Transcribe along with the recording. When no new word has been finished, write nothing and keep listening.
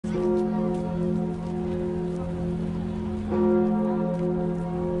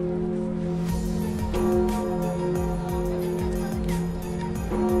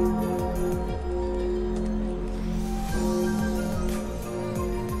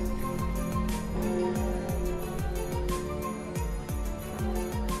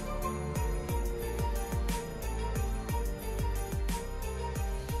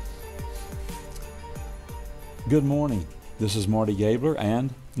Good morning. This is Marty Gabler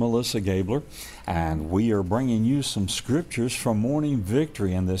and Melissa Gabler, and we are bringing you some scriptures from Morning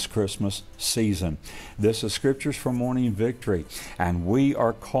Victory in this Christmas season. This is Scriptures from Morning Victory, and we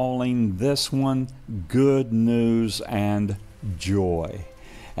are calling this one Good News and Joy.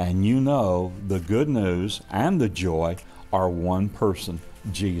 And you know the good news and the joy are one person,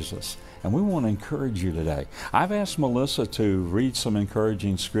 Jesus. And we want to encourage you today. I've asked Melissa to read some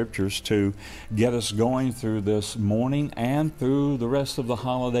encouraging scriptures to get us going through this morning and through the rest of the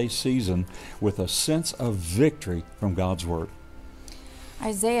holiday season with a sense of victory from God's Word.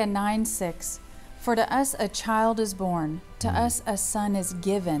 Isaiah 9:6. For to us a child is born, to us a son is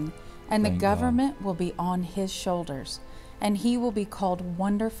given, and Thank the government will be on his shoulders. And he will be called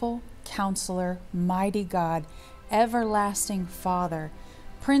Wonderful, Counselor, Mighty God, Everlasting Father,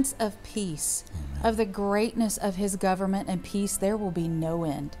 Prince of Peace. Amen. Of the greatness of his government and peace there will be no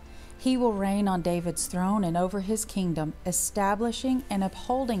end. He will reign on David's throne and over his kingdom, establishing and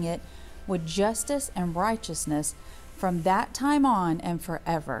upholding it with justice and righteousness from that time on and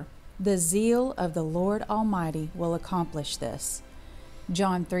forever. The zeal of the Lord Almighty will accomplish this.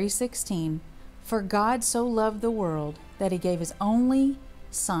 John 3:16. For God so loved the world that he gave his only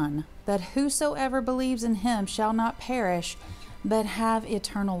Son, that whosoever believes in him shall not perish, but have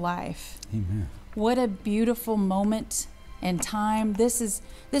eternal life. Amen. What a beautiful moment in time. This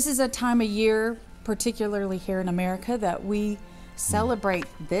is a time of year, particularly here in America, that we celebrate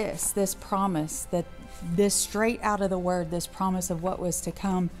this promise, that this straight out of the Word, this promise of what was to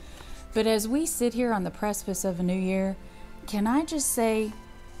come. But as we sit here on the precipice of a new year, can I just say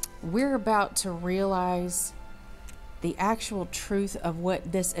we're about to realize the actual truth of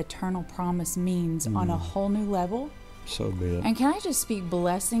what this eternal promise means on a whole new level? So be it. And can I just speak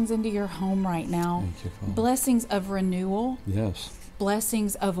blessings into your home right now? Thank you, Father. Blessings of renewal. Yes.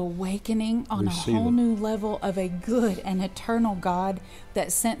 Blessings of awakening on Receive a whole it. new level of a good and eternal God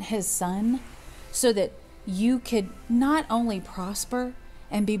that sent his Son so that you could not only prosper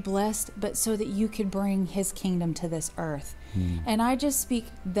and be blessed, but so that you could bring his kingdom to this earth. And I just speak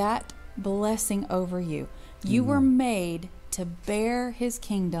that blessing over you. You were made to bear his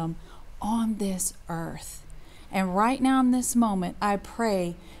kingdom on this earth. And right now in this moment, I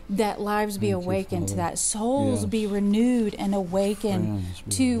pray that lives be Thank you, awakened to Father. that. Souls Yes. be renewed and awakened Friends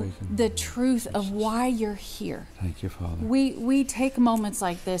be to awakened. the truth of Jesus. why you're here. Thank you, Father. We take moments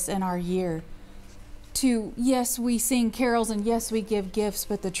like this in our year to, yes, we sing carols and yes, we give gifts,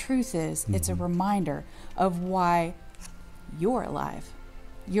 but the truth is, it's a reminder of why you're alive.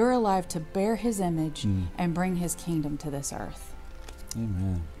 You're alive to bear his image and bring his kingdom to this earth.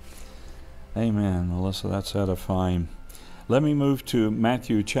 Amen. Amen. Melissa, that's edifying. Let me move to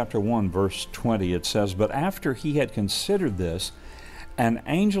Matthew chapter 1, verse 20. It says, But after he had considered this, an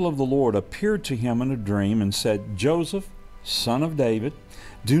angel of the Lord appeared to him in a dream and said, Joseph, son of David,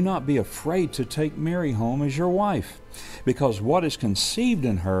 do not be afraid to take Mary home as your wife, because what is conceived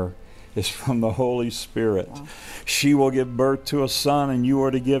in her is from the Holy Spirit. Wow. She will give birth to a son, and you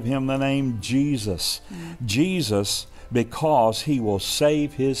are to give him the name Jesus. Jesus, because he will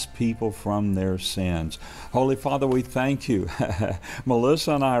save his people from their sins. Holy Father, we thank you.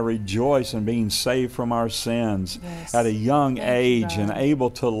 Melissa and I rejoice in being saved from our sins at a young age and able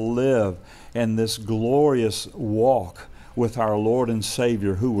to live in this glorious walk with our Lord and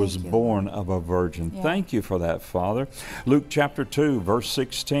Savior who was born of a virgin. Thank you for that, Father. Luke chapter 2, verse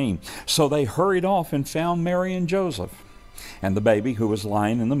 16. So they hurried off and found Mary and Joseph and the baby who was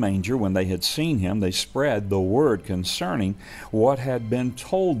lying in the manger. When they had seen him, they spread the word concerning what had been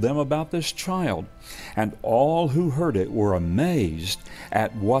told them about this child. And all who heard it were amazed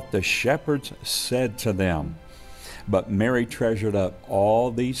at what the shepherds said to them. But Mary treasured up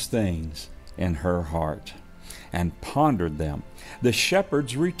all these things in her heart and pondered them. The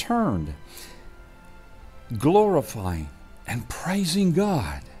shepherds returned, glorifying and praising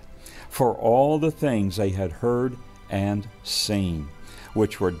God for all the things they had heard and seen,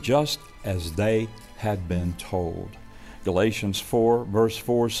 which were just as they had been told. Galatians 4, verse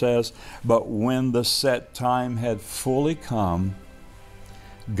 4 says, But when the set time had fully come,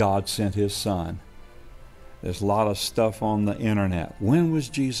 God sent his Son. There's a lot of stuff on the internet. When was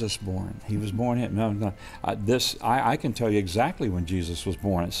Jesus born? He was born here. No. I can tell you exactly when Jesus was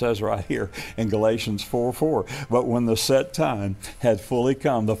born. It says right here in Galatians 4:4. But when the set time had fully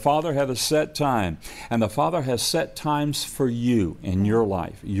come, the Father had a set time, and the Father has set times for you in your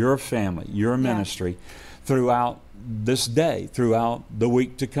life, your family, your ministry, throughout this day, throughout the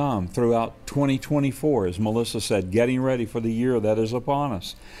week to come, throughout 2024, as Melissa said, getting ready for the year that is upon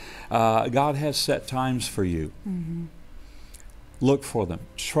us. God has set times for you. Look for them.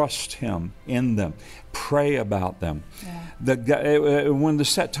 Trust Him in them. Pray about them. Yeah. When the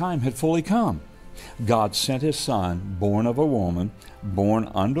set time had fully come, God sent His Son, born of a woman, born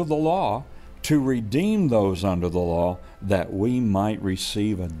under the law, to redeem those under the law, that we might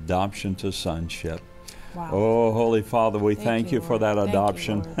receive adoption to sonship. Wow. Oh, Holy Father, we thank you for Lord. that Thank you,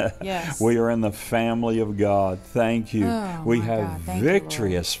 adoption. Lord. Yes. We are in the family of God. Thank you. Oh, We my have God. Thank you, victory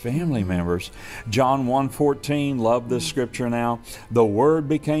Lord. as family members. John 1:14, love this scripture now. The Word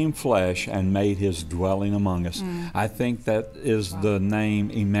became flesh and made His dwelling among us. I think that is the name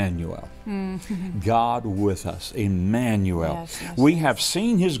Emmanuel. God with us, Emmanuel. Yes, yes, We yes. have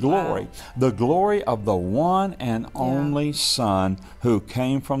seen His glory, the glory of the one and only Son who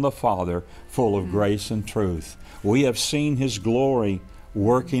came from the Father, full of grace and truth. We have seen His glory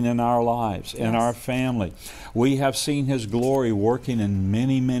working in our lives, in our family. We have seen His glory working in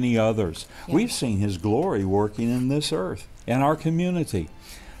many, many others. We've seen His glory working in this earth, in our community.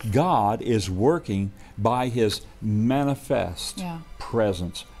 God is working by His manifest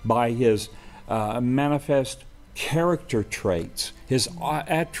presence, by His manifest character traits, His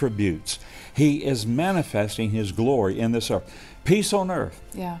attributes. He is manifesting His glory in this earth. Peace on earth,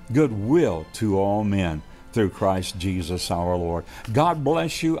 goodwill to all men, through Christ Jesus our Lord. God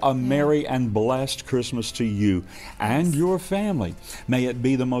bless you. A merry and blessed Christmas to you and your family. May it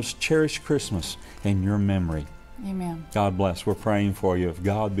be the most cherished Christmas in your memory. Amen. God bless. We're praying for you. If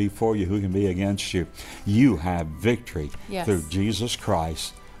God be for you, who can be against you? You have victory through Jesus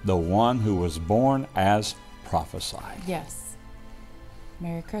Christ, the one who was born as prophesied. Yes.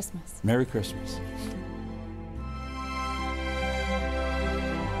 Merry Christmas. Merry Christmas.